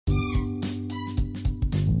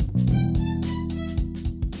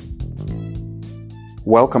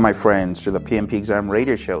Welcome, my friends, to the PMP Exam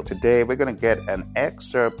Radio Show. Today, we're going to get an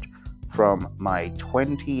excerpt from my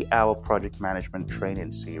 20-hour project management training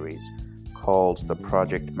series called the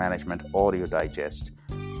Project Management Audio Digest.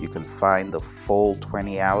 You can find the full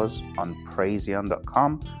 20 hours on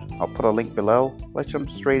Praizion.com. I'll put a link below. Let's jump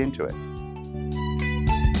straight into it.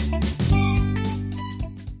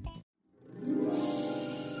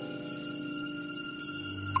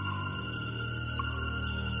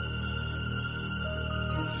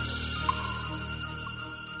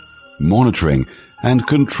 Monitoring and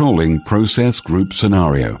controlling process group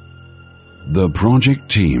scenario. The project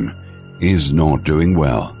team is not doing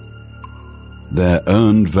well. Their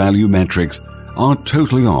earned value metrics are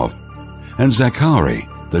totally off, and Zachary,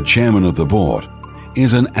 the chairman of the board,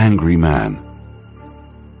 is an angry man.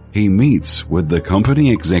 He meets with the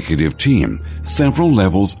company executive team several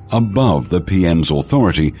levels above the PM's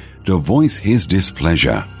authority to voice his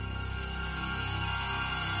displeasure.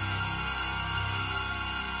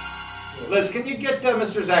 Liz, can you get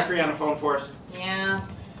Mr. Zachary on the phone for us? Yeah.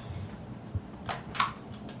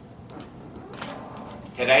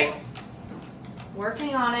 Today?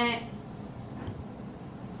 Working on it.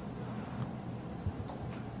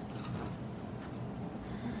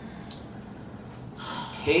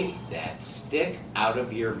 Take that stick out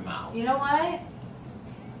of your mouth. You know what?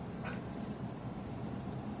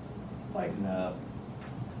 Lighten up.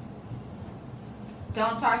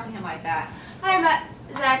 Don't talk to him like that. Hi,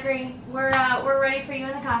 Zachary. We're ready for you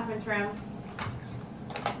in the conference room.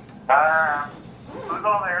 Who's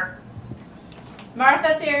on there?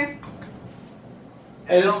 Martha's here.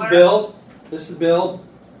 Hey, this is Bill.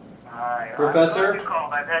 Hi. Professor?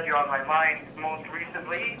 I've had you on my mind most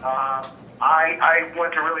recently. I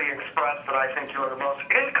want to really express that I think you're the most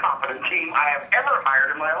incompetent team I have ever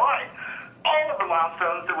hired in my life. All of the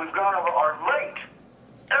milestones that we've gone over are late.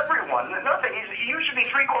 Everyone, nothing. You should be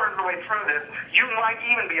 3/4 of the way through this. You might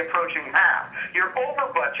even be approaching half. You're over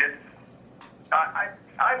budget.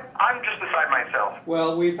 I'm just beside myself.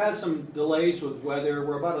 Well, we've had some delays with weather.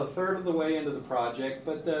 We're about a third of the way into the project,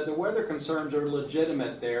 but the weather concerns are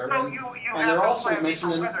legitimate there. So and you and have they're no also plan for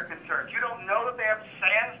mentioning. weather concerns. You don't know that they have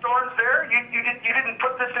sandstorms there. You didn't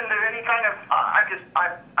put this into any kind of.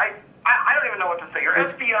 I don't even know what to say. Your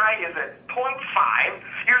SPI is at 0.5.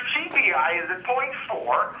 Your CPI is at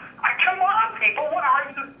 0.4. Come on, people. What are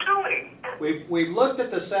you doing? We've looked at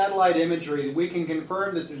the satellite imagery. We can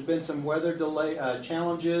confirm that there's been some weather delay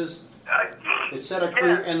challenges. It set a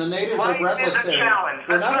crew, and the natives are breathless there.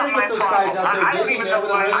 We're not going to get those guys out there digging there with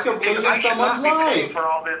the risk of losing someone's life. For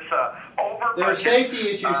all this, There are safety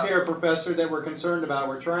issues here, Professor, that we're concerned about.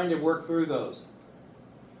 We're trying to work through those.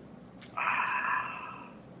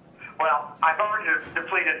 Well, I've already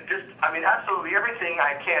depleted absolutely everything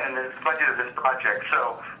I can in this budget of this project.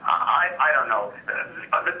 So I don't know.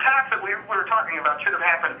 The tax that we were talking about should have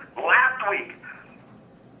happened last week.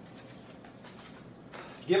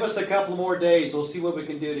 Give us a couple more days. We'll see what we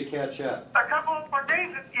can do to catch up. A couple of more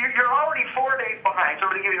days. You're already 4 days behind. So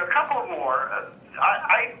I'm going to give you a couple more.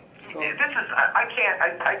 I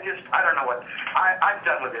don't know what. I'm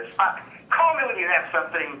done with this. Call me when you have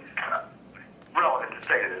something relevant to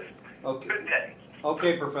say to this. Okay. Good day.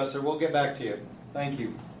 Okay, Professor. We'll get back to you. Thank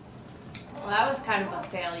you. Well, that was kind of a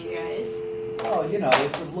fail, you guys. Well,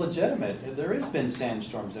 it's legitimate. There has been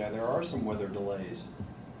sandstorms there. There are some weather delays.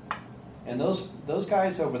 And those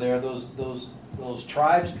guys over there, those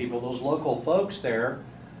tribes people, those local folks there,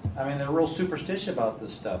 they're real superstitious about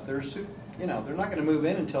this stuff. They're not going to move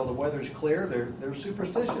in until the weather's clear. They're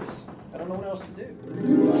superstitious. I don't know what else to do.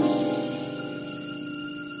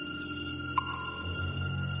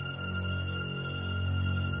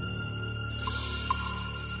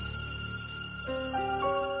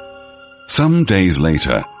 Some days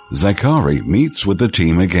later, Zachary meets with the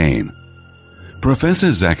team again.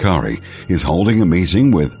 Professor Zachary is holding a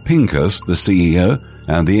meeting with Pincus, the CEO,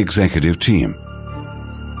 and the executive team.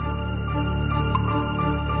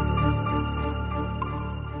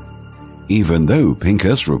 Even though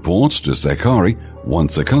Pincus reports to Zachary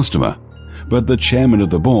once a customer, but the chairman of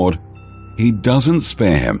the board, he doesn't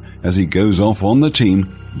spare him as he goes off on the team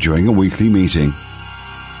during a weekly meeting.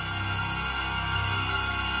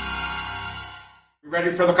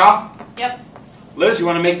 Ready for the call? Yep. Liz, you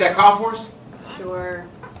want to make that call for us? Sure.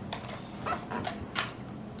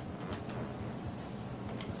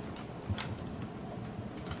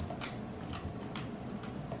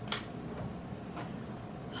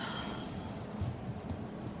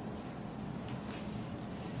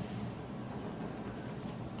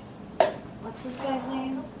 What's this guy's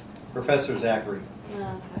name? Professor Zachary. Oh,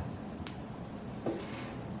 okay.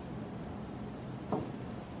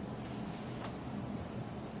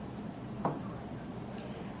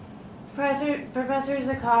 Professor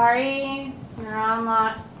Zakari, you're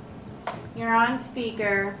on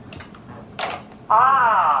speaker.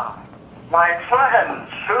 Ah, my friends,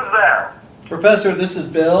 who's there? Professor, this is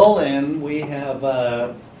Bill, and we have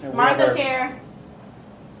Martha's here.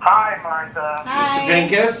 Hi, Martha. Hi. Mr.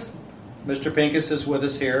 Pincus? Mr. Pincus is with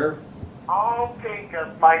us here. Oh, Pincus,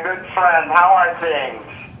 my good friend, how are things?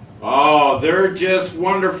 Oh, they're just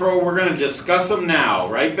wonderful. We're going to discuss them now,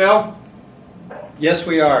 right, Bill? Yes,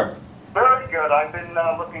 we are. Very good. I've been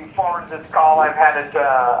looking forward to this call. I've had it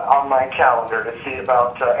on my calendar to see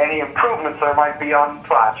about any improvements there might be on the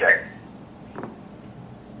project.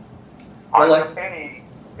 Are Well, there any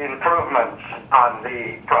improvements on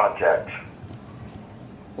the project?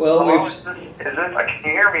 Well, Hello, is this, can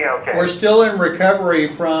you hear me okay? we're still in recovery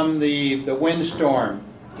from the windstorm,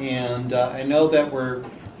 and I know that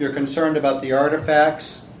you're concerned about the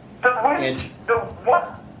artifacts. Why is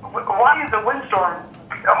the windstorm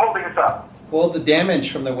holding us up? Well, the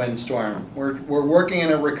damage from the windstorm. We're working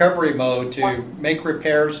in a recovery mode to make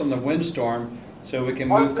repairs from the windstorm so we can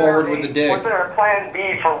move forward with the dig. Was there a plan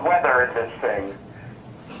B for weather in this thing?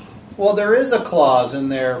 Well, there is a clause in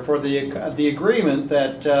there for the agreement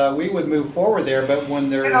that we would move forward there, but when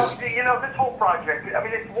there's... You know, this whole project, I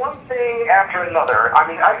mean, it's one thing after another. I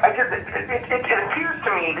mean, it appears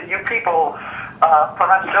to me that you people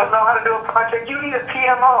perhaps don't know how to do a project. You need a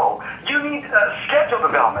PMO. You need schedule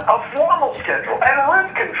development, a formal schedule, and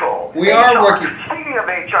risk control. We are HR. working... Speaking of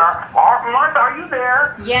HR, Martha, are you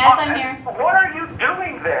there? Yes, I'm here. What are you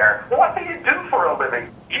doing there? What do you do for a living?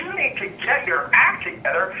 You need to get your act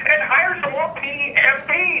together and hire some more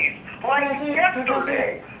PMPs, like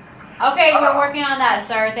yesterday. Okay, we're working on that,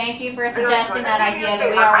 sir. Thank you for suggesting that idea, but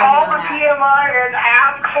we are Call working on the that. PMI and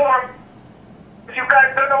ask for them. You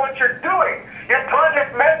guys don't know what you're doing. Your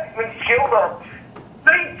project management skills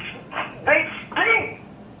they stink.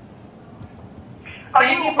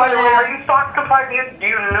 Thank you for By the way, that. are you SOX compliant? Do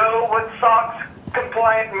you know what SOX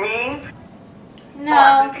compliant means?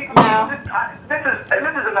 No. This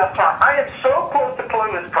is enough talk. I am so close to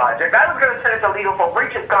pulling this project. I was going to send it to legal for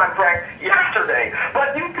breach of contract yesterday,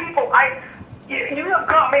 but you people, you have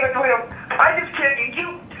got me between them. I just can't.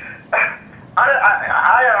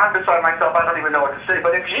 I'm beside myself. I don't even know what to say.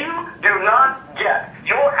 But if you do not get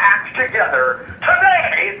your act together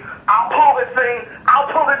today, I'll pull this thing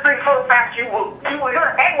so fast you will.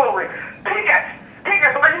 Your head will ring.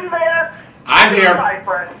 Pincus, are you there? I'm here. My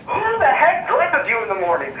friend, who the heck dresses you in the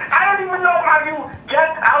morning? I don't even know how you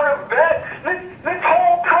get out of bed. This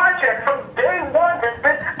whole project from day one has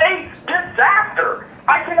been a disaster.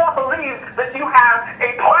 I cannot believe that you have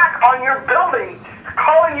a plaque on your building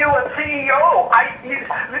calling you a CEO.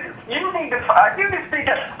 You need to speak.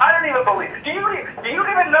 I don't even believe. Do you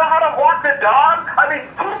even know how to walk the dog? I mean,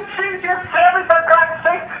 who sees your family, for God's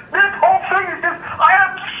sake? This whole thing is just. I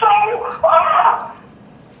am so.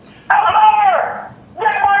 Eleanor!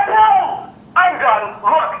 Get my bill! I'm done.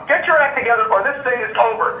 Look, get your act together or this thing is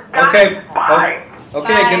over. Okay. Bye.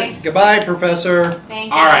 Okay, Bye. Goodbye, Professor.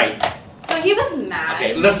 Thank you. All right. So he was mad.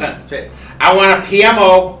 Okay, listen. I want a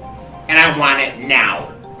PMO, and I want it now.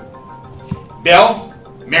 Bill,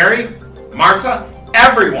 Mary, Martha,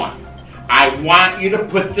 everyone. I want you to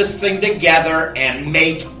put this thing together and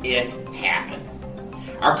make it happen.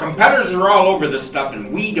 Our competitors are all over this stuff, and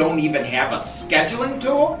we don't even have a scheduling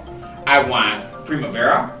tool. I want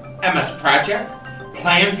Primavera, MS Project,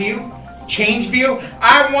 PlanView, ChangeView.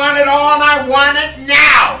 I want it all, and I want it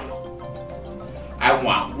now. I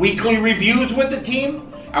want weekly reviews with the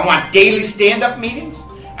team. I want daily stand-up meetings.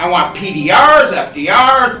 I want PDRs,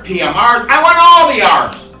 FDRs, PMRs. I want all the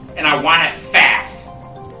Rs, and I want it fast.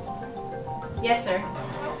 Yes, sir.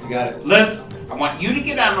 You got it. Liz, I want you to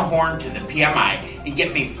get on the horn to the PMI and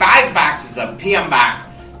get me 5 boxes of PMBOK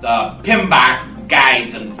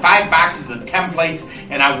guides and 5 boxes of templates,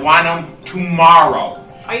 and I want them tomorrow.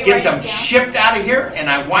 Are you Get writing them this down? shipped out of here, and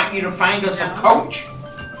I want you to find us a coach,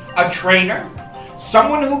 a trainer,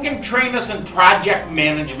 someone who can train us in project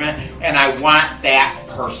management, and I want that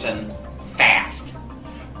person fast.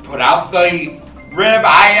 Put out the RIB,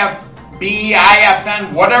 IFB,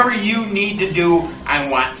 IFN, whatever you need to do. I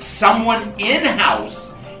want someone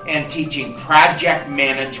in-house and teaching project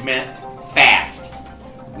management fast.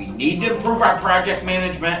 We need to improve our project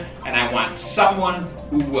management, and I want someone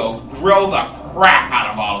who will grill the crap out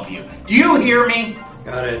of all of you. Do you hear me?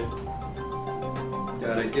 Got it.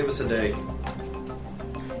 Got it. Give us a day.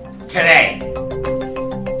 Today.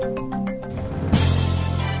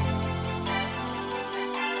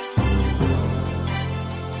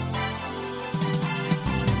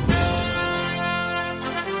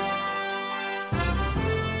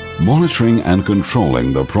 Monitoring and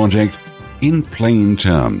controlling the project in plain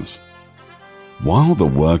terms. While the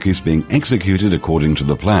work is being executed according to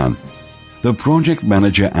the plan, the project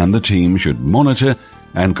manager and the team should monitor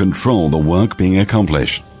and control the work being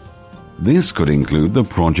accomplished. This could include the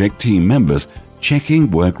project team members checking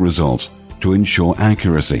work results to ensure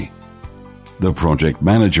accuracy. The project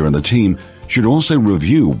manager and the team should also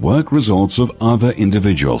review work results of other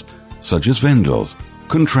individuals, such as vendors,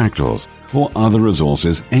 contractors, or other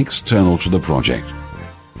resources external to the project.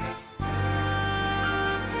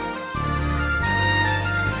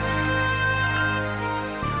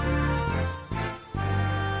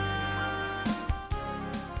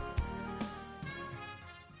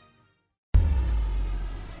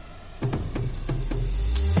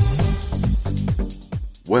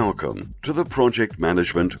 Welcome to the Project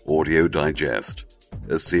Management Audio Digest,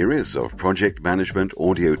 a series of project management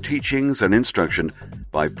audio teachings and instruction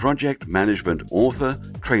by project management author,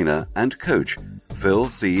 trainer, and coach Phil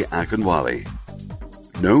C. Akinwale.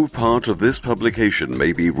 No part of this publication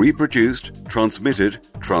may be reproduced, transmitted,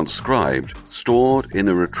 transcribed, stored in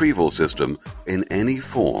a retrieval system in any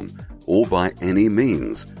form or by any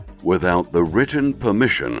means without the written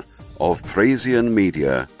permission of Prasian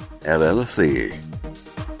Media, LLC.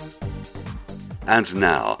 And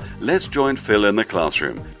now, let's join Phil in the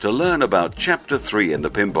classroom to learn about Chapter 3 in the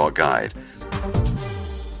PMBOK Guide.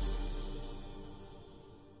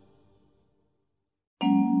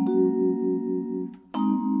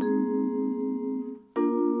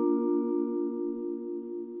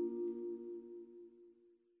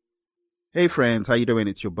 Hey friends, how you doing?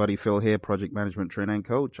 It's your buddy Phil here, Project Management Trainer and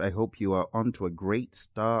Coach. I hope you are on to a great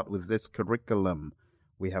start with this curriculum.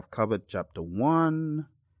 We have covered Chapter 1,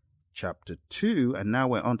 Chapter 2, and now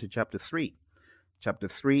we're on to Chapter 3. Chapter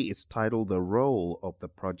 3 is titled The Role of the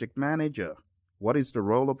Project Manager. What is the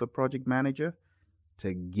role of the project manager?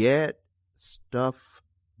 To get stuff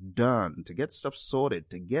done, to get stuff sorted,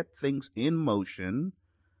 to get things in motion,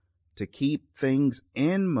 to keep things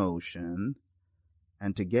in motion,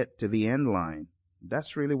 and to get to the end line.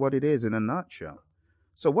 That's really what it is in a nutshell.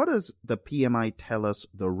 So what does the PMI tell us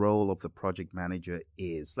the role of the project manager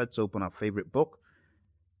is? Let's open our favorite book.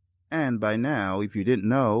 And by now, if you didn't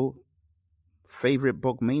know, favorite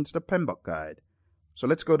book means the PMBOK Guide. So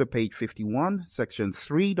let's go to page 51, section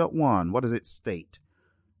 3.1. What does it state?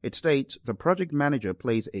 It states, the project manager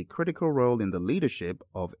plays a critical role in the leadership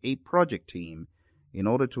of a project team in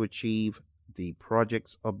order to achieve the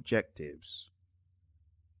project's objectives.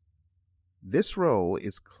 This role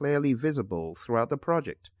is clearly visible throughout the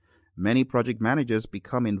project. Many project managers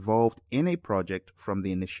become involved in a project from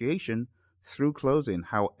the initiation through closing.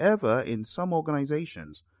 However, in some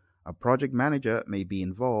organizations, a project manager may be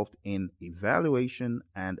involved in evaluation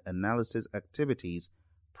and analysis activities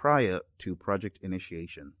prior to project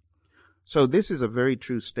initiation. So this is a very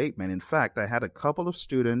true statement. In fact, I had a couple of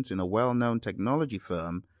students in a well-known technology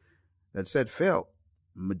firm that said, Phil,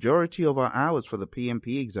 majority of our hours for the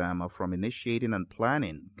PMP exam are from initiating and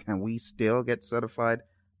planning. Can we still get certified?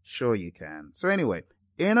 Sure you can. So anyway,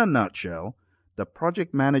 in a nutshell, the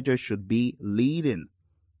project manager should be leading.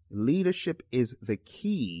 Leadership is the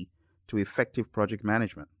key to effective project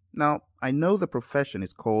management. Now, I know the profession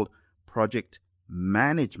is called project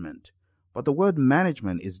management, but the word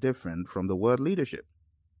management is different from the word leadership.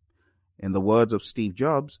 In the words of Steve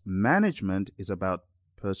Jobs, management is about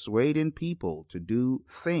persuading people to do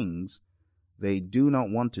things they do not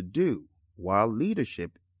want to do, while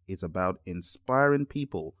leadership is about inspiring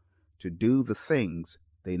people to do the things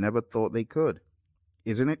they never thought they could.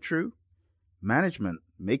 Isn't it true? Management,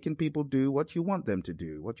 making people do what you want them to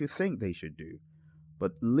do, what you think they should do.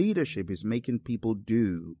 But leadership is making people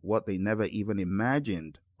do what they never even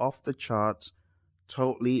imagined, off the charts,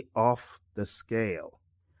 totally off the scale.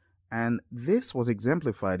 And this was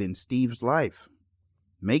exemplified in Steve's life,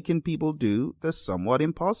 making people do the somewhat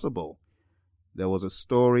impossible. There was a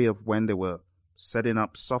story of when they were setting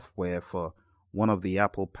up software for one of the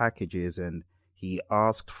Apple packages, and he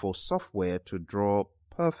asked for software to draw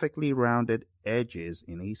perfectly rounded edges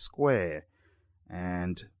in a square.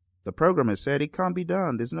 And the programmer said, it can't be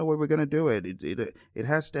done. There's no way we're going to do it. It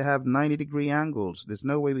has to have 90-degree angles. There's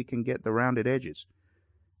no way we can get the rounded edges.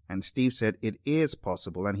 And Steve said, it is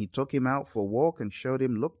possible. And he took him out for a walk and showed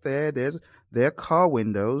him, look there are car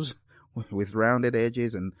windows with rounded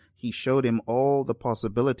edges. And he showed him all the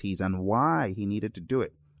possibilities and why he needed to do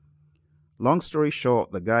it. Long story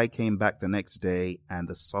short, the guy came back the next day and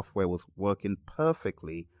the software was working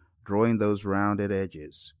perfectly, drawing those rounded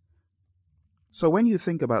edges. So when you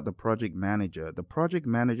think about the project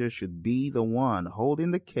manager should be the one holding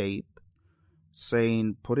the cape,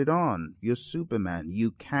 saying, put it on, you're Superman, you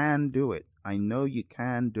can do it. I know you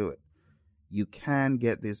can do it. you can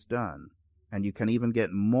get this done, and you can even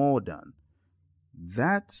get more done.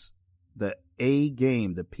 That's the A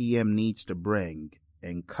game the PM needs to bring.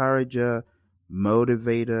 Encourager,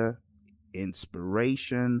 motivator,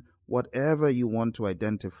 inspiration, whatever you want to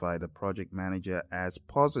identify the project manager as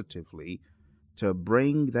positively, to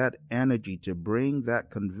bring that energy, to bring that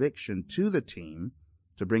conviction to the team,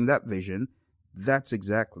 to bring that vision. That's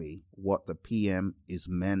exactly what the PM is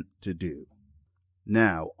meant to do.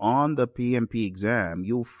 Now, on the PMP exam,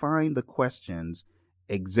 you'll find the questions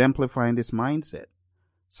exemplifying this mindset.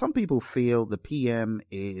 Some people feel the PM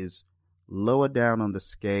is lower down on the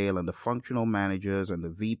scale, and the functional managers and the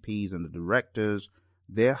VPs and the directors,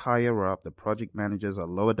 they're higher up. The project managers are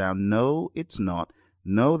lower down. No, it's not.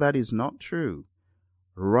 No, that is not true.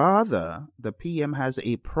 Rather, the PM has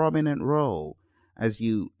a prominent role. As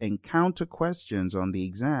you encounter questions on the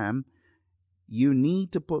exam, you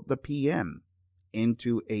need to put the PM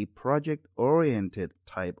into a project-oriented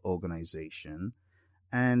type organization,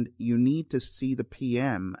 and you need to see the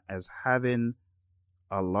PM as having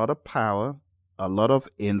a lot of power, a lot of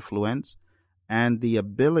influence, and the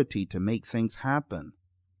ability to make things happen.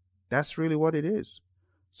 That's really what it is.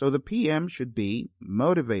 So the PM should be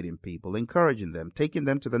motivating people, encouraging them, taking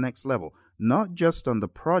them to the next level, not just on the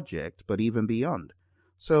project, but even beyond.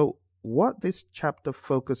 So what this chapter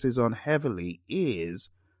focuses on heavily is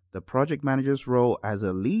the project manager's role as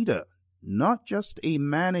a leader, not just a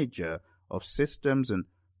manager of systems and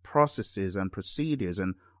processes and procedures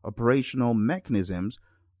and operational mechanisms,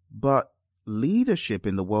 but leadership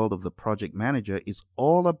in the world of the project manager is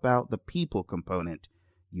all about the people component.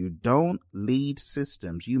 You don't lead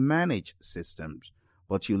systems, you manage systems,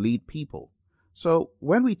 but you lead people. So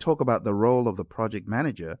when we talk about the role of the project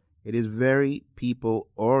manager, it is very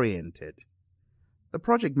people-oriented. The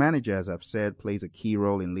project manager, as I've said, plays a key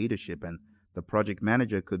role in leadership, and the project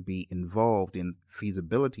manager could be involved in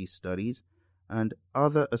feasibility studies and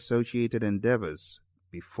other associated endeavors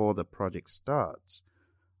before the project starts.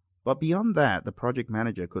 But beyond that, the project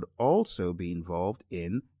manager could also be involved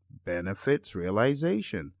in benefits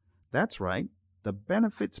realization. That's right. The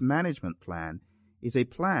benefits management plan is a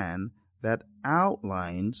plan that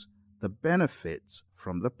outlines the benefits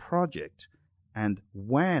from the project and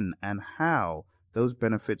when and how those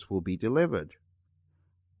benefits will be delivered.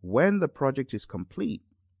 When the project is complete,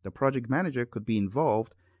 the project manager could be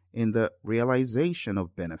involved in the realization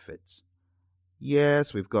of benefits.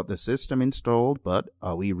 Yes, we've got the system installed, but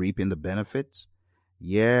are we reaping the benefits?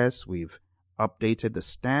 Yes, we've updated the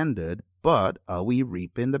standard, but are we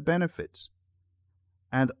reaping the benefits?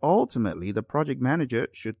 And ultimately, the project manager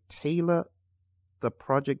should tailor the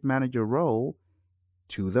project manager role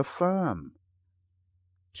to the firm,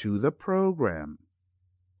 to the program,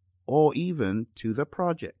 or even to the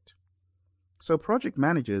project. So project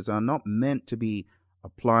managers are not meant to be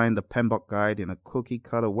applying the PMBOK guide in a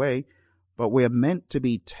cookie-cutter way, but we're meant to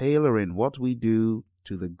be tailoring what we do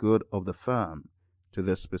to the good of the firm, to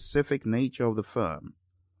the specific nature of the firm.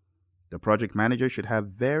 The project manager should have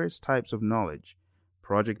various types of knowledge,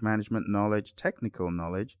 project management knowledge, technical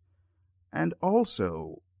knowledge, and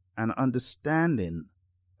also an understanding,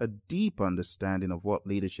 a deep understanding of what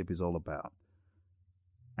leadership is all about.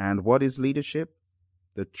 And what is leadership?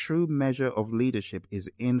 The true measure of leadership is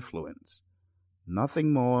influence.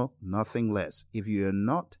 Nothing more, nothing less. If you're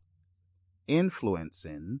not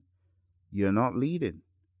influencing, you're not leading.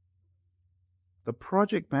 The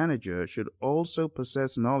project manager should also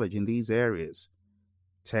possess knowledge in these areas: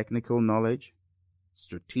 technical knowledge,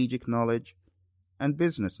 strategic knowledge, and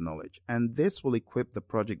business knowledge, and this will equip the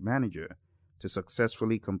project manager to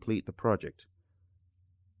successfully complete the project.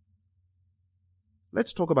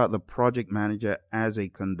 Let's talk about the project manager as a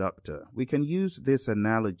conductor. We can use this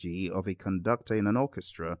analogy of a conductor in an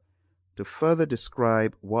orchestra to further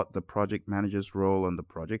describe what the project manager's role on the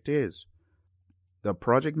project is. The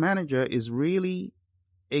project manager is really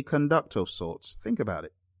a conductor of sorts. Think about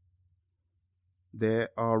it. There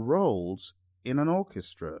are roles in an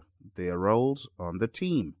orchestra. There are roles on the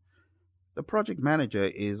team. The project manager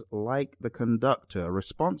is like the conductor,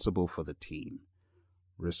 responsible for the team,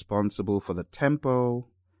 responsible for the tempo,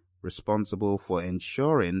 responsible for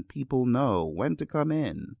ensuring people know when to come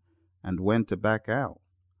in and when to back out.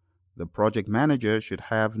 The project manager should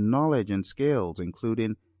have knowledge and skills,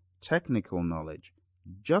 including technical knowledge,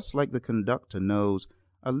 just like the conductor knows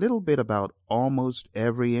a little bit about almost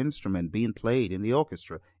every instrument being played in the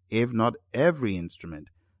orchestra, if not every instrument.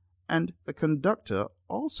 And the conductor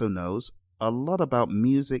also knows a lot about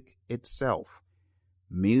music itself,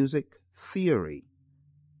 music theory.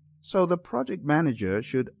 So the project manager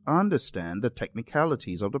should understand the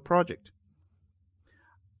technicalities of the project.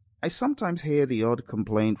 I sometimes hear the odd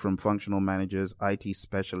complaint from functional managers, IT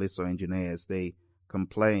specialists, or engineers. They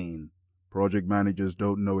complain, project managers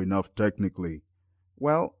don't know enough technically.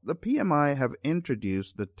 Well, the PMI have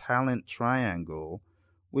introduced the talent triangle,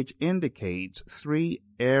 which indicates 3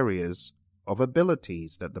 areas of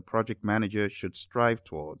abilities that the project manager should strive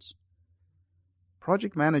towards.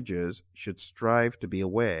 Project managers should strive to be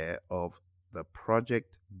aware of the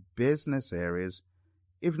project business areas,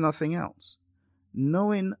 if nothing else.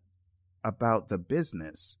 Knowing about the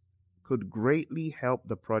business could greatly help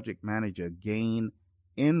the project manager gain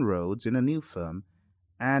inroads in a new firm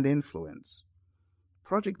and influence.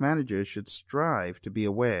 Project managers should strive to be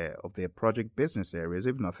aware of their project business areas,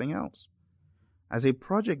 if nothing else. As a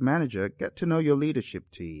project manager, get to know your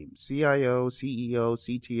leadership team, CIO, CEO,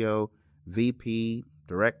 CTO, VP,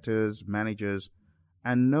 directors, managers,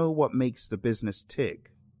 and know what makes the business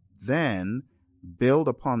tick. Then build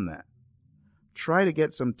upon that. Try to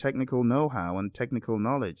get some technical know-how and technical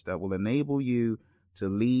knowledge that will enable you to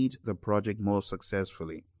lead the project more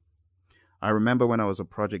successfully. I remember when I was a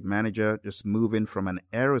project manager, just moving from an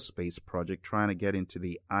aerospace project, trying to get into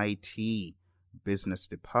the IT business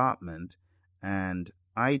department, and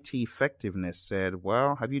IT effectiveness said,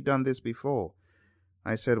 well, have you done this before?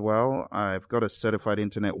 I said, well, I've got a certified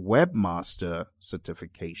internet webmaster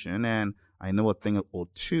certification, and I know a thing or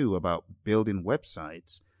two about building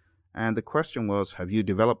websites. And the question was, have you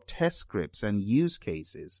developed test scripts and use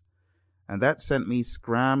cases? And that sent me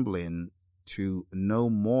scrambling to know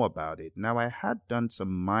more about it. Now, I had done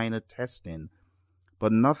some minor testing,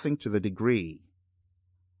 but nothing to the degree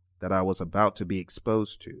that I was about to be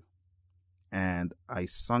exposed to. And I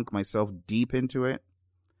sunk myself deep into it.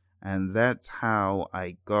 And that's how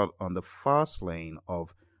I got on the fast lane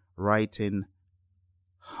of writing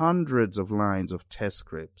hundreds of lines of test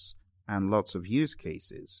scripts and lots of use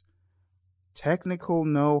cases. Technical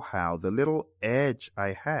know-how, the little edge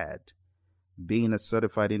I had, being a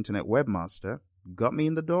certified internet webmaster, got me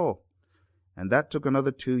in the door. And that took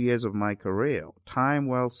another 2 years of my career, time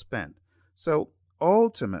well spent. So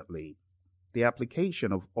ultimately, the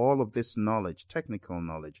application of all of this knowledge, technical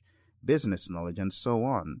knowledge, business knowledge, and so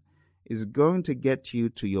on, is going to get you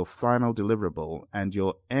to your final deliverable and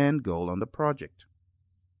your end goal on the project.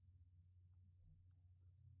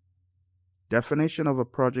 Definition of a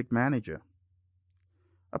project manager.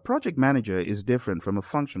 A project manager is different from a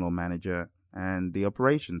functional manager and the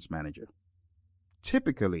operations manager.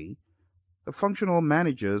 Typically, the functional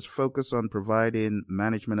managers focus on providing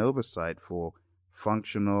management oversight for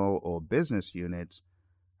functional or business units,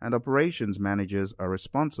 and operations managers are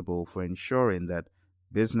responsible for ensuring that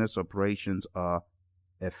business operations are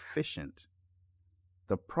efficient.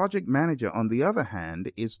 The project manager, on the other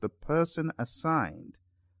hand, is the person assigned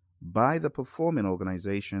by the performing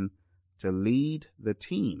organization to lead the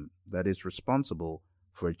team that is responsible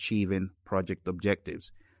for achieving project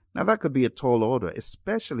objectives. Now, that could be a tall order,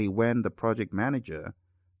 especially when the project manager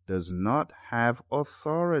does not have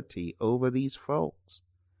authority over these folks.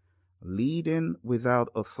 Leading without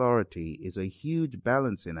authority is a huge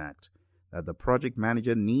balancing act that the project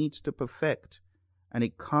manager needs to perfect, and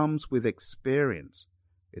it comes with experience.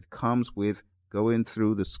 It comes with going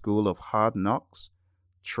through the school of hard knocks,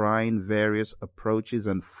 trying various approaches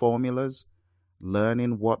and formulas,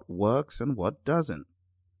 learning what works and what doesn't.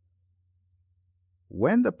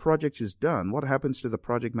 When the project is done, what happens to the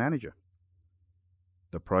project manager?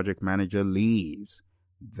 The project manager leaves.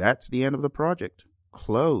 That's the end of the project.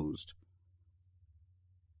 Closed.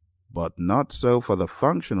 But not so for the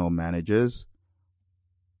functional managers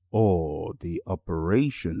or the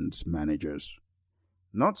operations managers.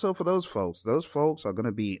 Not so for those folks. Those folks are going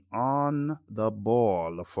to be on the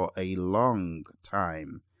ball for a long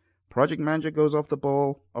time. Project manager goes off the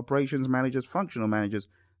ball. Operations managers, functional managers,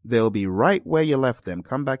 they'll be right where you left them.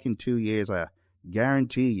 Come back in 2 years, I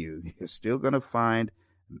guarantee you, you're still going to find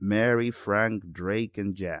Mary, Frank, Drake,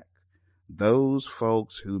 and Jack. Those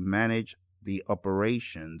folks who manage the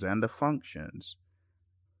operations and the functions.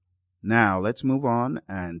 Now, let's move on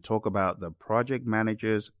and talk about the project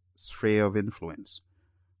manager's sphere of influence.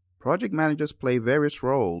 Project managers play various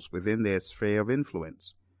roles within their sphere of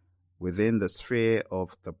influence. Within the sphere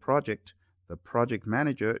of the project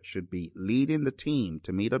manager should be leading the team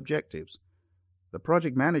to meet objectives. The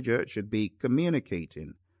project manager should be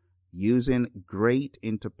communicating, using great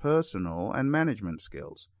interpersonal and management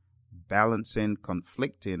skills, balancing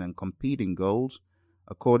conflicting and competing goals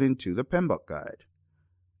according to the PMBOK Guide.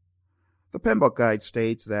 The PMBOK Guide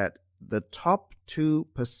states that the top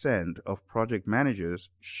 2% of project managers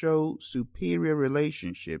show superior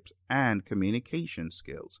relationships and communication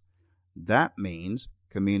skills. That means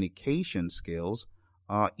communication skills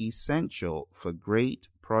are essential for great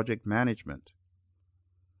project management.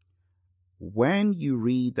 When you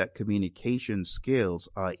read that communication skills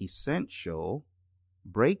are essential,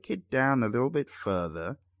 break it down a little bit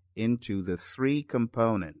further into the three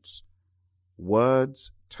components: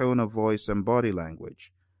 words, tone of voice, and body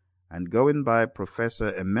language. And going by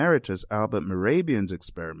Professor Emeritus Albert Mehrabian's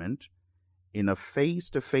experiment, in a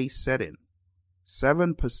face-to-face setting,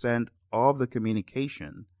 7% of the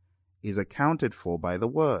communication is accounted for by the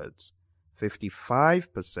words.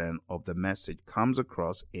 55% of the message comes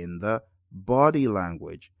across in the body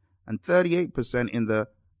language, and 38% in the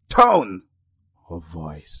tone of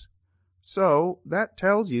voice. So that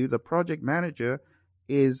tells you the project manager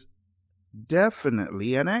is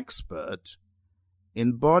definitely an expert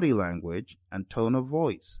in body language and tone of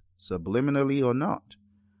voice, subliminally or not.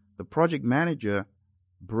 The project manager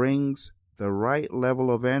brings the right level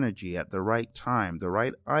of energy at the right time, the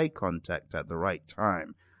right eye contact at the right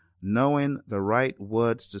time, knowing the right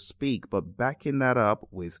words to speak, but backing that up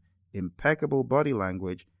with impeccable body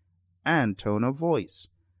language and tone of voice.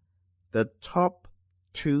 The top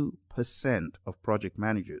 2% of project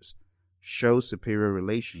managers show superior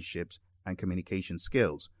relationships and communication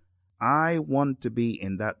skills. I want to be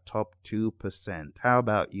in that top 2%. How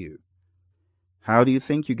about you? How do you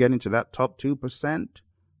think you get into that top 2%?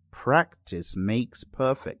 Practice makes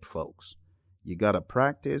perfect, folks. You got to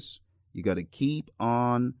practice. You got to keep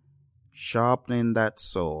on sharpening that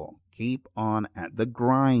saw. Keep on at the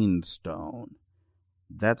grindstone.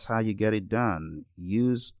 That's how you get it done.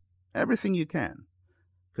 Use everything you can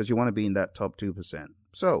because you want to be in that top 2%.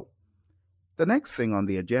 So, the next thing on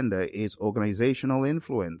the agenda is organizational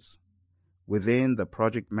influence. Within the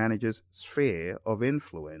project manager's sphere of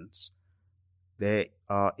influence, there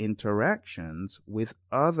are interactions with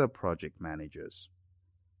other project managers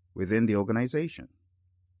within the organization.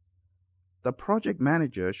 The project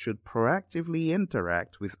manager should proactively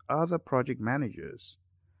interact with other project managers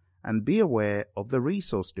and be aware of the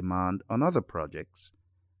resource demand on other projects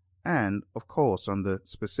and, of course, on the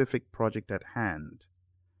specific project at hand.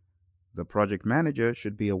 The project manager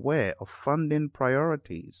should be aware of funding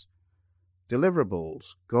priorities,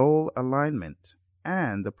 deliverables, goal alignment,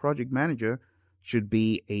 and the project manager should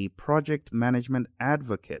be a project management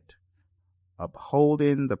advocate,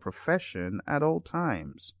 upholding the profession at all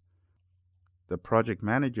times. The project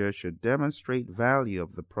manager should demonstrate value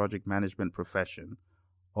of the project management profession,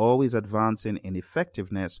 always advancing in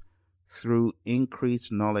effectiveness through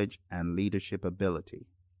increased knowledge and leadership ability.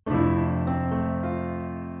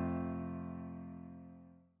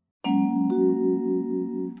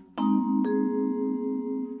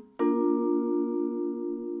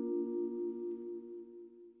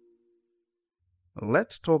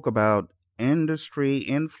 Let's talk about industry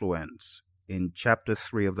influence in Chapter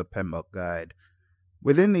 3 of the PMBOK Guide.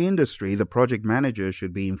 Within the industry, the project manager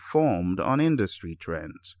should be informed on industry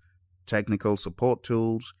trends, technical support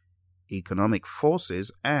tools, economic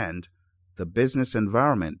forces, and the business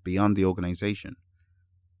environment beyond the organization.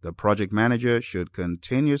 The project manager should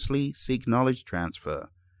continuously seek knowledge transfer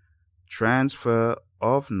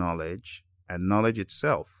of knowledge and knowledge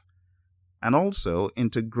itself, and also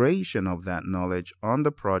integration of that knowledge on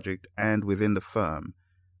the project and within the firm.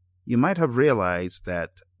 You might have realized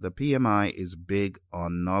that the PMI is big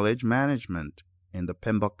on knowledge management. In the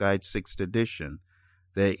PMBOK Guide 6th edition,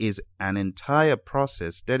 there is an entire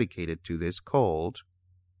process dedicated to this called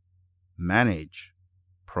Manage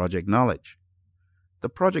Project Knowledge. The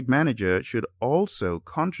project manager should also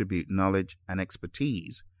contribute knowledge and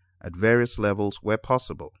expertise at various levels where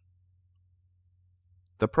possible.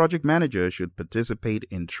 The project manager should participate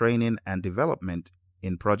in training and development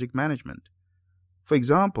in project management. For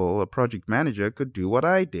example, a project manager could do what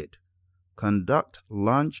I did: conduct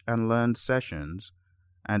lunch and learn sessions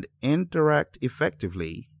and interact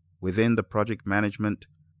effectively within the project management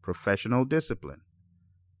professional discipline.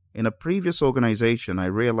 In a previous organization, I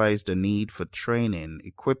realized a need for training,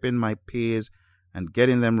 equipping my peers, and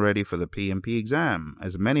getting them ready for the PMP exam,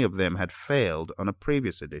 as many of them had failed on a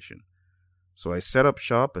previous edition. So I set up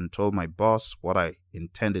shop and told my boss what I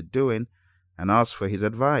intended doing and asked for his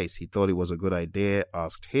advice. He thought it was a good idea,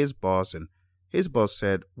 asked his boss, and his boss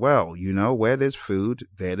said, well, you know, where there's food,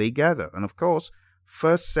 there they gather. And of course,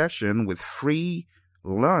 first session with free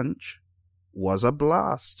lunch was a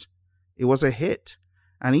blast. It was a hit.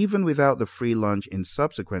 And even without the free lunch in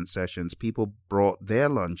subsequent sessions, people brought their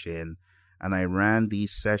lunch in, and I ran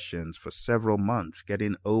these sessions for several months,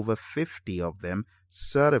 getting over 50 of them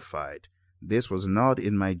certified. This was not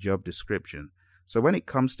in my job description. So when it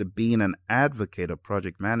comes to being an advocate of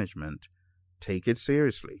project management, take it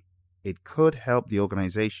seriously. It could help the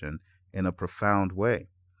organization in a profound way.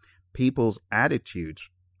 People's attitudes,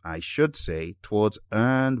 I should say, towards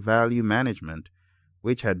earned value management,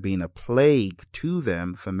 which had been a plague to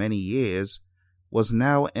them for many years, was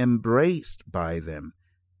now embraced by them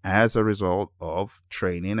as a result of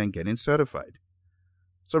training and getting certified.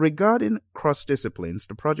 So regarding cross-disciplines,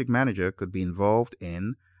 the project manager could be involved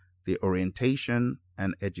in the orientation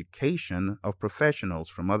and education of professionals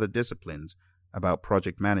from other disciplines about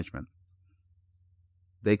project management.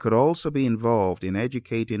 They could also be involved in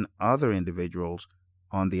educating other individuals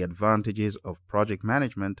on the advantages of project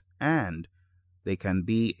management, and they can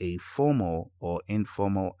be a formal or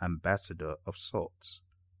informal ambassador of sorts.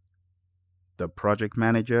 The project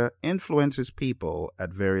manager influences people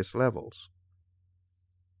at various levels.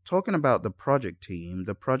 Talking about the project team,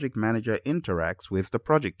 the project manager interacts with the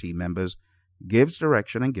project team members, gives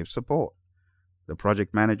direction, and gives support. The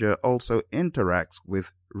project manager also interacts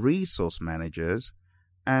with resource managers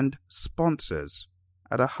and sponsors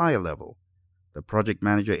at a higher level. The project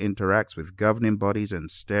manager interacts with governing bodies and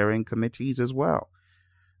steering committees as well.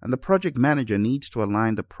 And the project manager needs to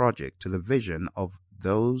align the project to the vision of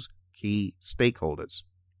those key stakeholders.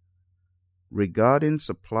 Regarding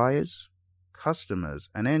suppliers, customers,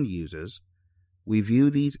 and end users, we view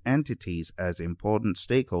these entities as important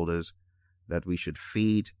stakeholders that we should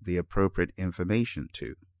feed the appropriate information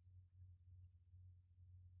to.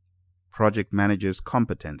 Project manager's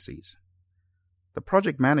competencies. The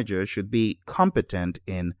project manager should be competent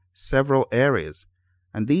in several areas,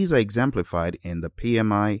 and these are exemplified in the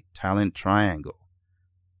PMI Talent Triangle.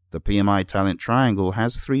 The PMI Talent Triangle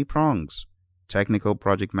has 3 prongs: technical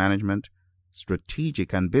project management,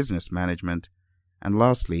 strategic and business management, and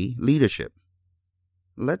lastly, leadership.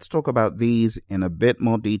 Let's talk about these in a bit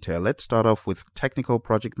more detail. Let's start off with technical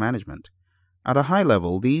project management. At a high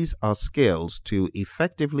level, these are skills to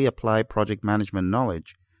effectively apply project management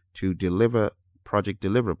knowledge to deliver project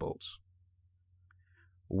deliverables.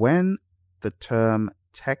 When the term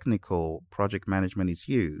technical project management is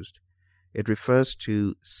used, it refers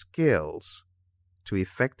to skills to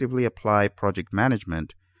effectively apply project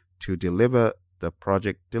management to deliver the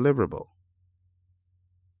project deliverable.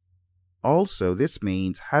 Also, this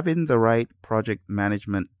means having the right project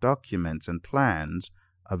management documents and plans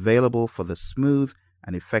available for the smooth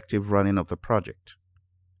and effective running of the project.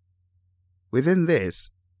 Within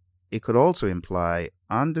this, it could also imply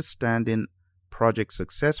understanding project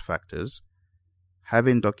success factors,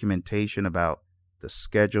 having documentation about the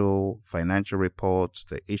schedule, financial reports,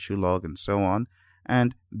 the issue log, and so on,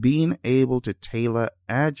 and being able to tailor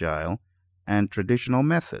agile and traditional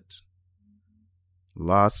methods.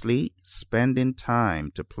 Lastly, spending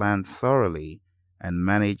time to plan thoroughly and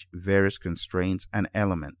manage various constraints and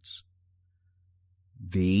elements.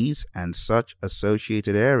 These and such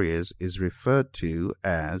associated areas is referred to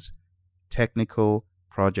as technical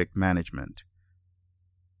project management.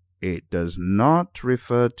 It does not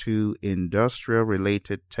refer to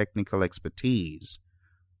industrial-related technical expertise,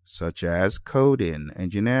 such as coding,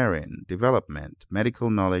 engineering, development, medical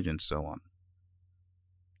knowledge, and so on.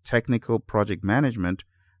 Technical project management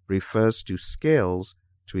refers to skills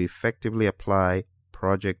to effectively apply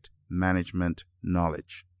project management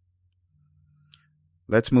knowledge.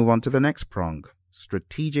 Let's move on to the next prong,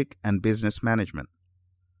 strategic and business management.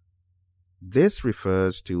 This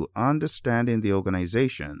refers to understanding the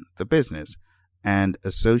organization, the business, and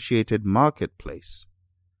associated marketplace.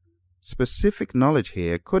 Specific knowledge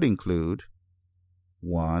here could include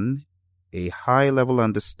 1. A high-level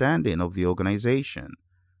understanding of the organization,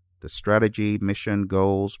 the strategy, mission,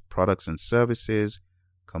 goals, products and services,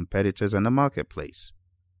 competitors, and the marketplace.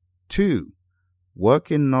 2.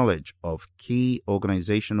 Working knowledge of key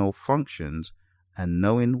organizational functions and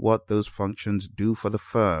knowing what those functions do for the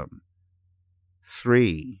firm.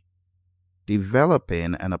 3.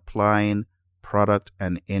 Developing and applying product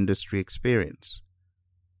and industry experience.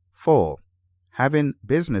 4. Having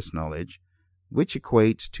business knowledge, which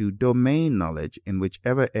equates to domain knowledge in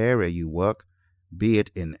whichever area you work, be it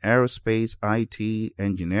in aerospace, IT,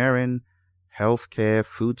 engineering, healthcare,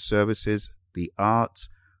 food services, the arts,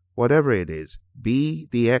 whatever it is. Be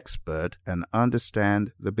the expert and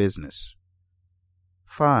understand the business.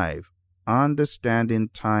 5. Understanding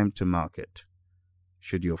time to market.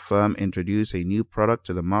 Should your firm introduce a new product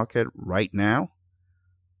to the market right now?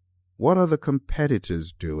 What are the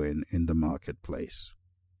competitors doing in the marketplace?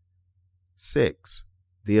 6.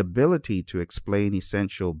 The ability to explain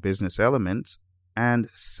essential business elements. And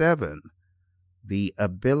 7. The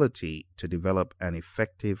ability to develop an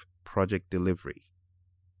effective project delivery.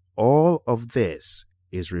 All of this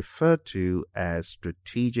is referred to as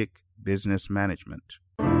strategic business management.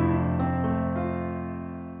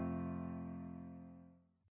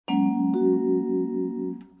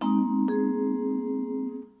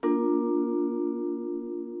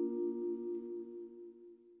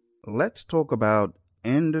 Let's talk about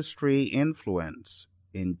industry influence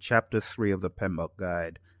in Chapter 3 of the PMBOK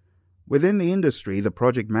Guide. Within the industry, the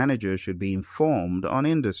project manager should be informed on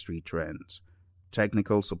industry trends,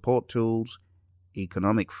 technical support tools,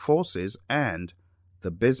 economic forces, and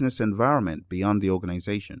the business environment beyond the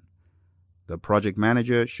organization. The project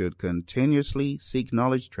manager should continuously seek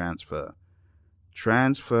knowledge transfer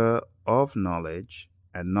of knowledge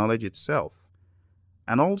and knowledge itself,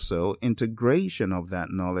 and also integration of that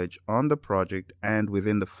knowledge on the project and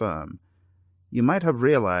within the firm. You might have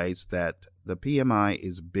realized that the PMI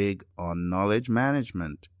is big on knowledge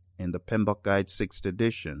management. In the PMBOK Guide 6th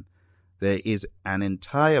edition, there is an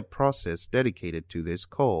entire process dedicated to this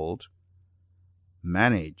called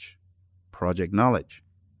Manage Project Knowledge.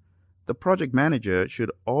 The project manager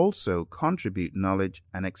should also contribute knowledge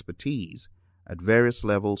and expertise at various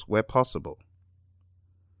levels where possible.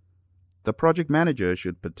 The project manager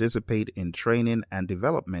should participate in training and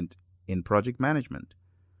development in project management.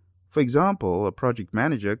 For example, a project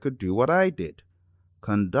manager could do what I did: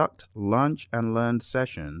 conduct lunch and learn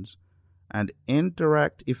sessions and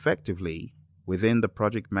interact effectively within the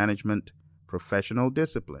project management professional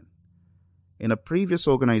discipline. In a previous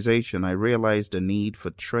organization, I realized a need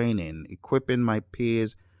for training, equipping my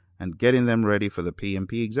peers, and getting them ready for the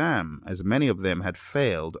PMP exam, as many of them had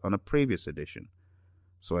failed on a previous edition.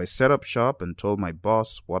 So I set up shop and told my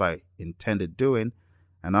boss what I intended doing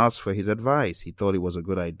and asked for his advice. He thought it was a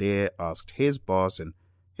good idea, asked his boss, and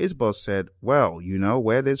his boss said, well, you know,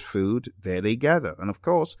 where there's food, there they gather. And of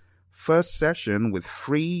course, first session with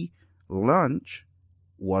free lunch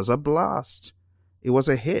was a blast. It was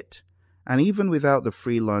a hit. And even without the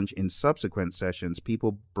free lunch in subsequent sessions,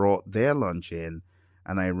 people brought their lunch in,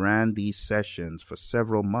 and I ran these sessions for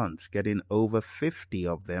several months, getting over 50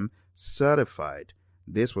 of them certified.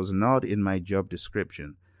 This was not in my job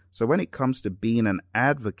description. So when it comes to being an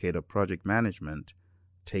advocate of project management,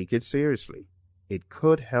 take it seriously. It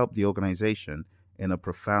could help the organization in a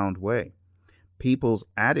profound way. People's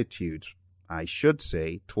attitudes, I should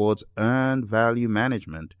say, towards earned value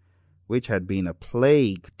management, which had been a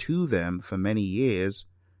plague to them for many years,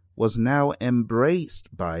 was now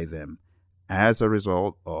embraced by them as a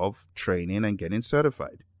result of training and getting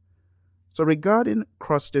certified. So regarding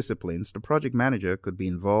cross-disciplines, the project manager could be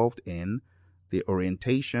involved in the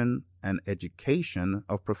orientation and education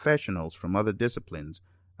of professionals from other disciplines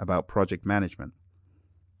about project management.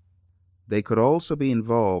 They could also be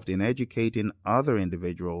involved in educating other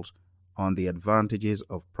individuals on the advantages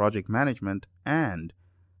of project management, and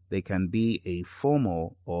they can be a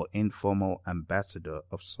formal or informal ambassador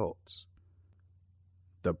of sorts.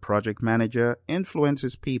 The project manager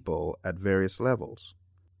influences people at various levels.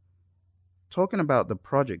 Talking about the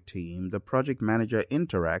project team, the project manager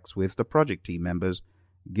interacts with the project team members,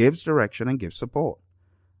 gives direction, and gives support.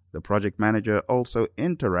 The project manager also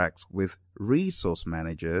interacts with resource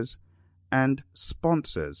managers and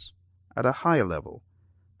sponsors at a higher level.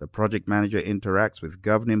 The project manager interacts with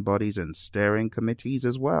governing bodies and steering committees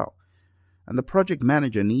as well. And the project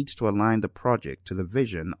manager needs to align the project to the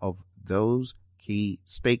vision of those key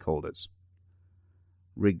stakeholders.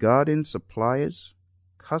 Regarding suppliers,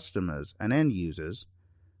 customers, and end users,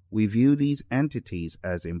 we view these entities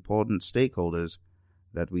as important stakeholders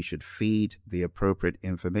that we should feed the appropriate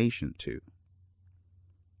information to.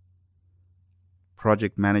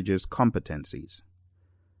 Project manager's competencies.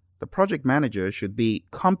 The project manager should be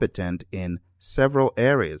competent in several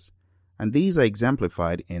areas, and these are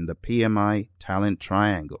exemplified in the PMI Talent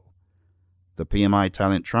Triangle. The PMI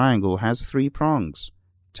Talent Triangle has 3 prongs: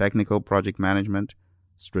 technical project management,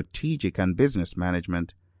 strategic and business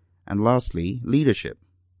management, and lastly, leadership.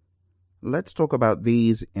 Let's talk about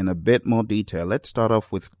these in a bit more detail. Let's start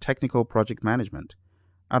off with technical project management.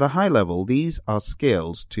 At a high level, these are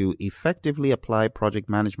skills to effectively apply project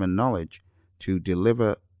management knowledge to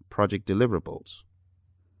deliver project deliverables.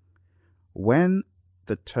 When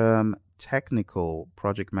the term technical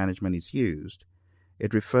project management is used,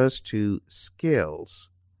 it refers to skills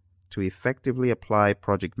to effectively apply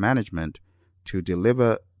project management to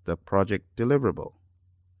deliver the project deliverable.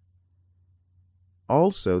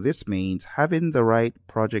 Also, this means having the right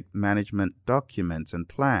project management documents and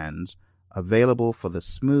plans available for the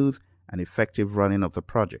smooth and effective running of the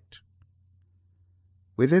project.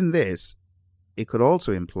 Within this, it could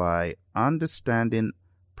also imply understanding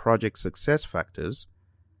project success factors,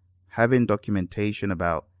 having documentation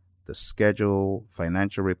about the schedule,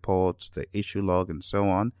 financial reports, the issue log, and so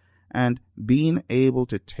on, and being able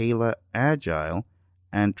to tailor agile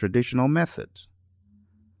and traditional methods.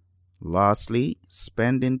 Lastly,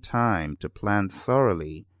 spending time to plan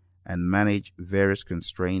thoroughly and manage various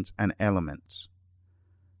constraints and elements.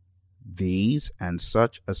 These and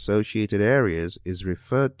such associated areas is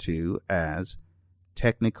referred to as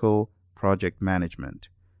technical project management.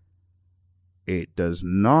 It does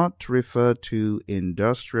not refer to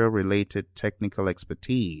industrial-related technical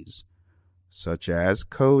expertise, such as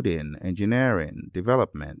coding, engineering,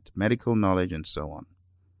 development, medical knowledge, and so on.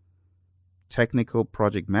 Technical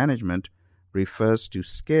project management refers to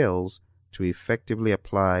skills to effectively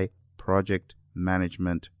apply project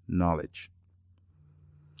management knowledge.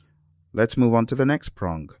 Let's move on to the next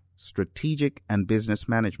prong, strategic and business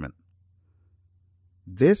management.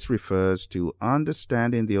 This refers to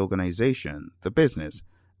understanding the organization, the business,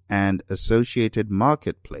 and associated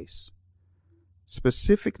marketplace.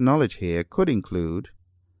 Specific knowledge here could include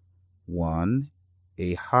 1.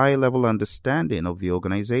 A high-level understanding of the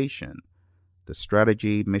organization, the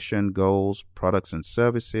strategy, mission, goals, products and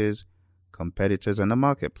services, competitors, and the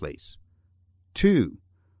marketplace. 2.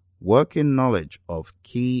 Working knowledge of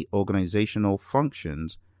key organizational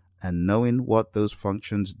functions and knowing what those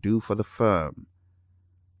functions do for the firm.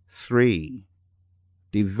 3.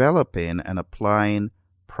 Developing and applying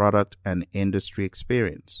product and industry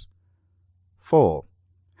experience. 4.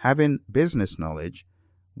 Having business knowledge,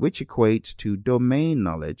 which equates to domain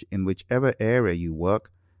knowledge in whichever area you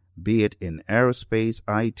work, be it in aerospace,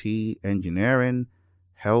 IT, engineering,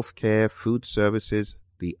 healthcare, food services,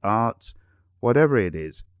 the arts, whatever it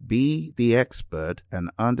is. Be the expert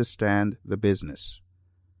and understand the business.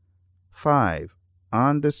 5.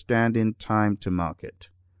 Understanding time to market.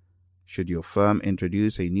 Should your firm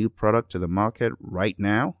introduce a new product to the market right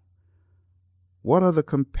now? What are the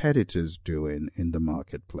competitors doing in the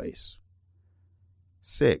marketplace?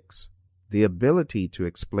 6. The ability to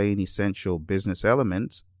explain essential business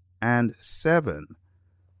elements. And 7.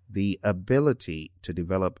 The ability to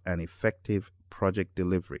develop an effective project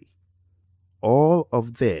delivery. All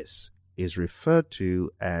of this is referred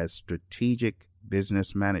to as strategic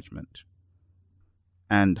business management.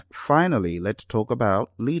 And finally, let's talk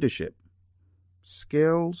about leadership.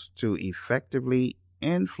 Skills to effectively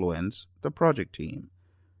influence the project team.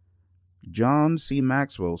 John C.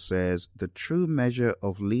 Maxwell says the true measure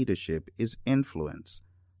of leadership is influence,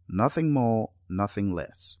 nothing more, nothing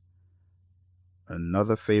less.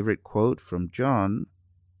 Another favorite quote from John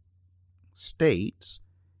states,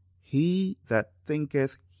 "He that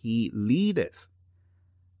thinketh he leadeth,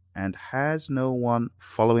 and has no one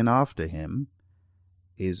following after him,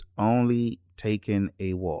 is only taking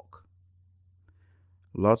a walk."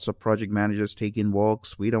 Lots of project managers taking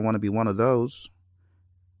walks. We don't want to be one of those.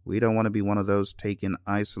 We don't want to be one of those taking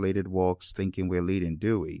isolated walks thinking we're leading,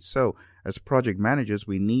 do we? So, as project managers,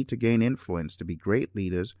 we need to gain influence to be great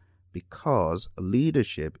leaders, because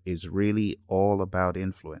leadership is really all about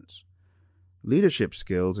influence. Leadership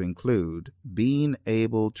skills include being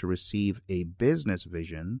able to receive a business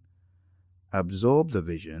vision, absorb the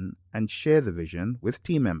vision, and share the vision with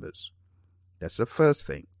team members. That's the first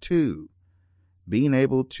thing. 2, being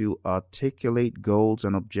able to articulate goals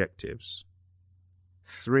and objectives.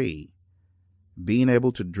 3, being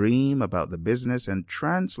able to dream about the business and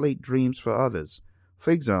translate dreams for others.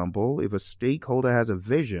 For example, if a stakeholder has a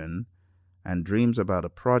vision and dreams about a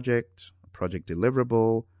project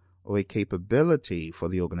deliverable, or a capability for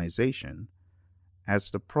the organization, as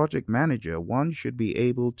the project manager, one should be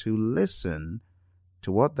able to listen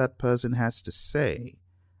to what that person has to say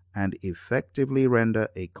and effectively render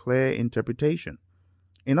a clear interpretation.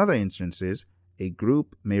 In other instances, a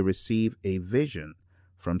group may receive a vision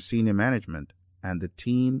from senior management and the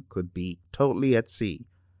team could be totally at sea,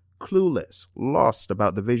 clueless, lost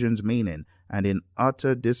about the vision's meaning, and in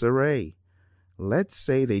utter disarray. Let's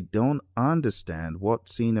say they don't understand what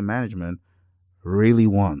senior management really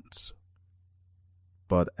wants.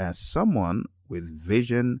 But as someone with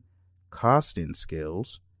vision casting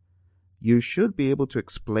skills, you should be able to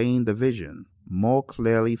explain the vision more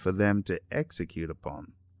clearly for them to execute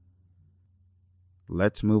upon.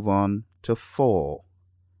 Let's move on to 4.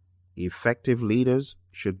 Effective leaders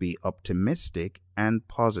should be optimistic and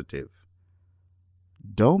positive.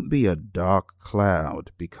 Don't be a dark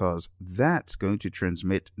cloud, because that's going to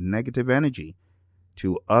transmit negative energy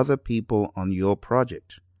to other people on your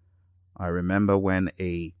project. I remember when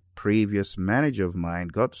a previous manager of mine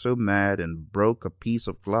got so mad and broke a piece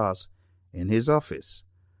of glass in his office.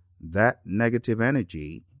 That negative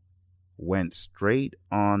energy went straight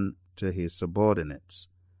on to his subordinates.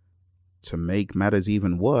 To make matters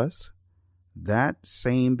even worse, that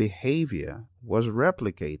same behavior was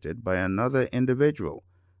replicated by another individual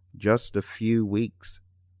just a few weeks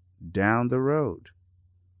down the road.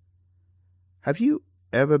 Have you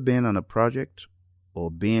ever been on a project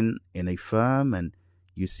or been in a firm and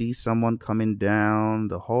You see someone coming down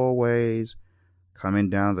the hallways, coming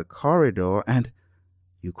down the corridor, and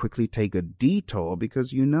you quickly take a detour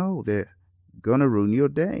because you know they're gonna ruin your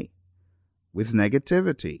day with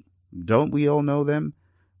negativity. Don't we all know them?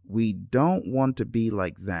 We don't want to be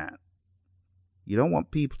like that. You don't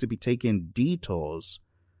want people to be taking detours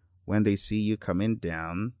when they see you coming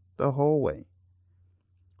down the hallway.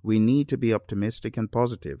 We need to be optimistic and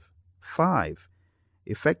positive. 5,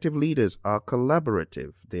 effective leaders are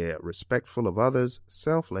collaborative. They're respectful of others,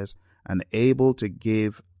 selfless, and able to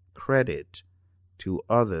give credit to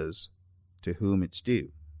others to whom it's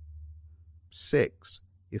due. 6,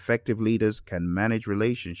 effective leaders can manage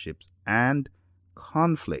relationships and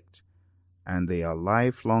conflict, and they are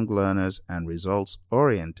lifelong learners and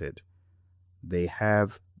results-oriented. They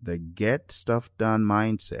have the get stuff done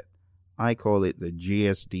mindset. I call it the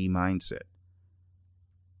GSD mindset.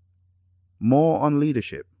 More on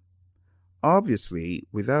leadership. Obviously,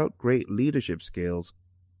 without great leadership skills,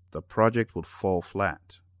 the project would fall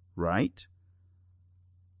flat, right?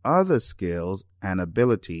 Other skills and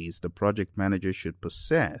abilities the project manager should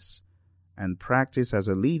possess and practice as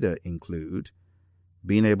a leader include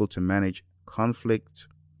being able to manage conflict,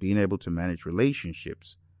 being able to manage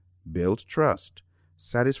relationships, build trust,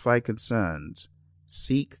 satisfy concerns,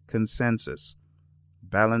 seek consensus,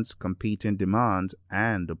 balance competing demands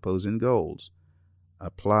and opposing goals,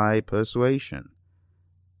 apply persuasion,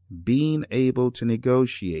 being able to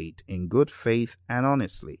negotiate in good faith and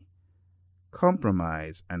honestly,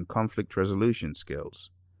 compromise and conflict resolution skills,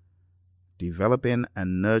 developing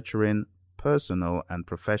and nurturing personal and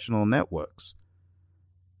professional networks,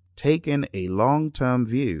 taking a long-term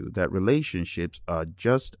view that relationships are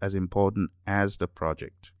just as important as the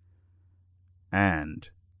project, and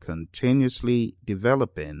continuously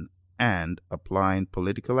developing and applying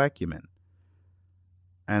political acumen.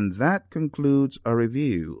 And that concludes a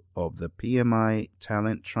review of the PMI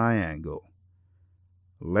Talent Triangle.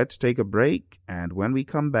 Let's take a break, and when we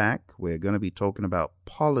come back, we're going to be talking about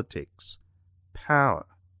politics, power,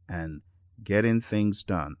 and getting things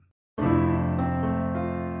done.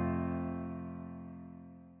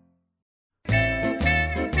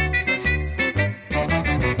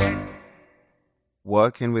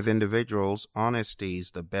 Working with individuals, honesty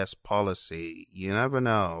is the best policy. You never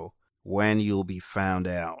know when you'll be found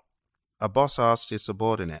out. A boss asked his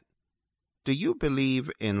subordinate, "Do you believe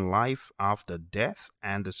in life after death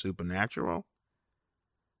and the supernatural?"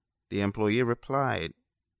 The employee replied,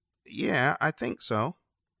 "Yeah, I think so."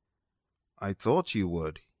 "I thought you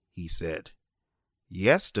would," he said.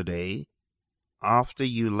 "Yesterday, after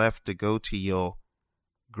you left to go to your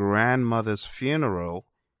grandmother's funeral,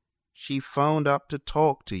 she phoned up to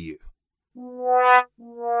talk to you."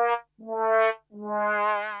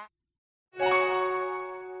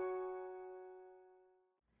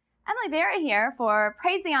 Emily Berry here for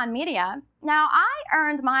Praizion Media. Now, I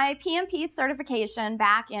earned my PMP certification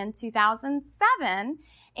back in 2007,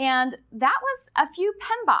 and that was a few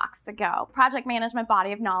PMBOKs ago, Project Management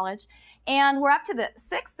Body of Knowledge, and we're up to the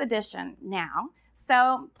 6th edition now.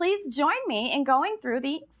 So please join me in going through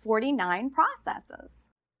the 49 processes.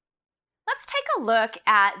 Let's take a look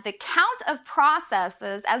at the count of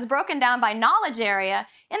processes as broken down by knowledge area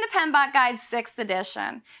in the PMBOK Guide 6th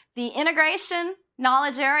edition. The integration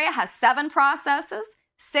knowledge area has 7 processes,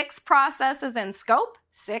 6 processes in scope,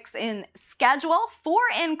 6 in schedule, 4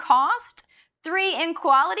 in cost, 3 in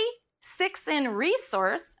quality, 6 in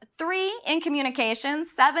resource, 3 in communication,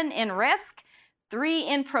 7 in risk, 3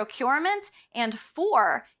 in procurement, and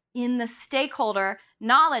 4 in the stakeholder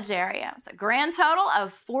knowledge area. It's a grand total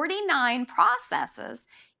of 49 processes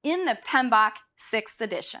in the PMBOK 6th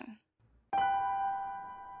edition.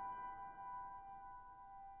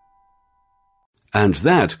 And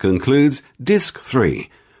that concludes Disc 3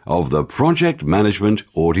 of the Project Management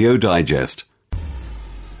Audio Digest.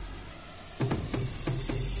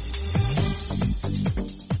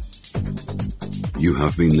 You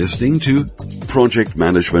have been listening to Project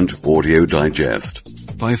Management Audio Digest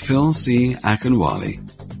by Phil C. Akinwale,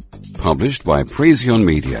 published by Praizion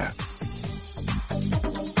Media.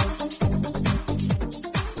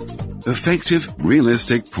 Effective,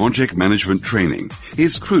 realistic project management training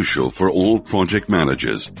is crucial for all project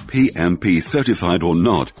managers, PMP certified or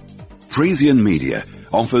not. Praizion Media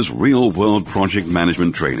offers real-world project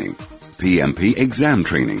management training, PMP exam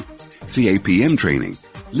training, CAPM training,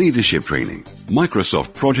 leadership training,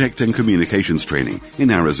 Microsoft project and communications training in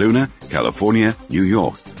Arizona, California, New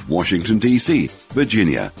York, Washington, D.C.,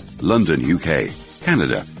 Virginia, London, UK,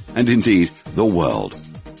 Canada, and indeed the world.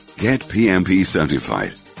 Get PMP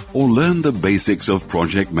certified or learn the basics of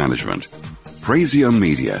project management. Praizion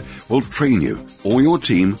Media will train you or your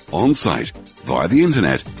team on site via the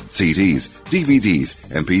internet, CDs, DVDs,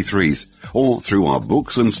 MP3s, or through our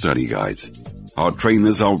books and study guides. Our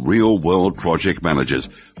trainers are real-world project managers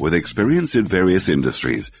with experience in various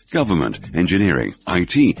industries, government, engineering,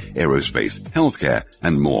 IT, aerospace, healthcare,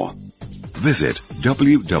 and more. Visit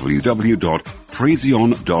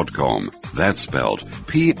www.praizion.com. That's spelled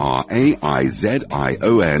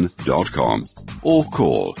PRAIZION.com. Or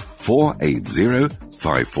call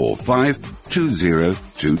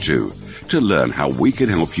 480-545-2022 to learn how we can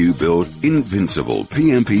help you build invincible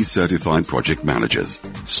PMP certified project managers.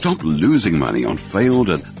 Stop losing money on failed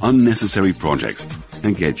and unnecessary projects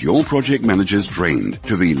and get your project managers trained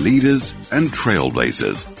to be leaders and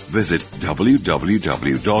trailblazers. Visit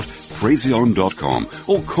www.praizion.com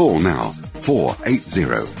or call now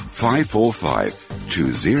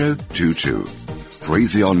 480-545-2022.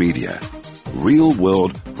 Praizion Media. Real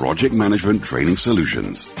world project management training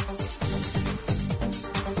solutions.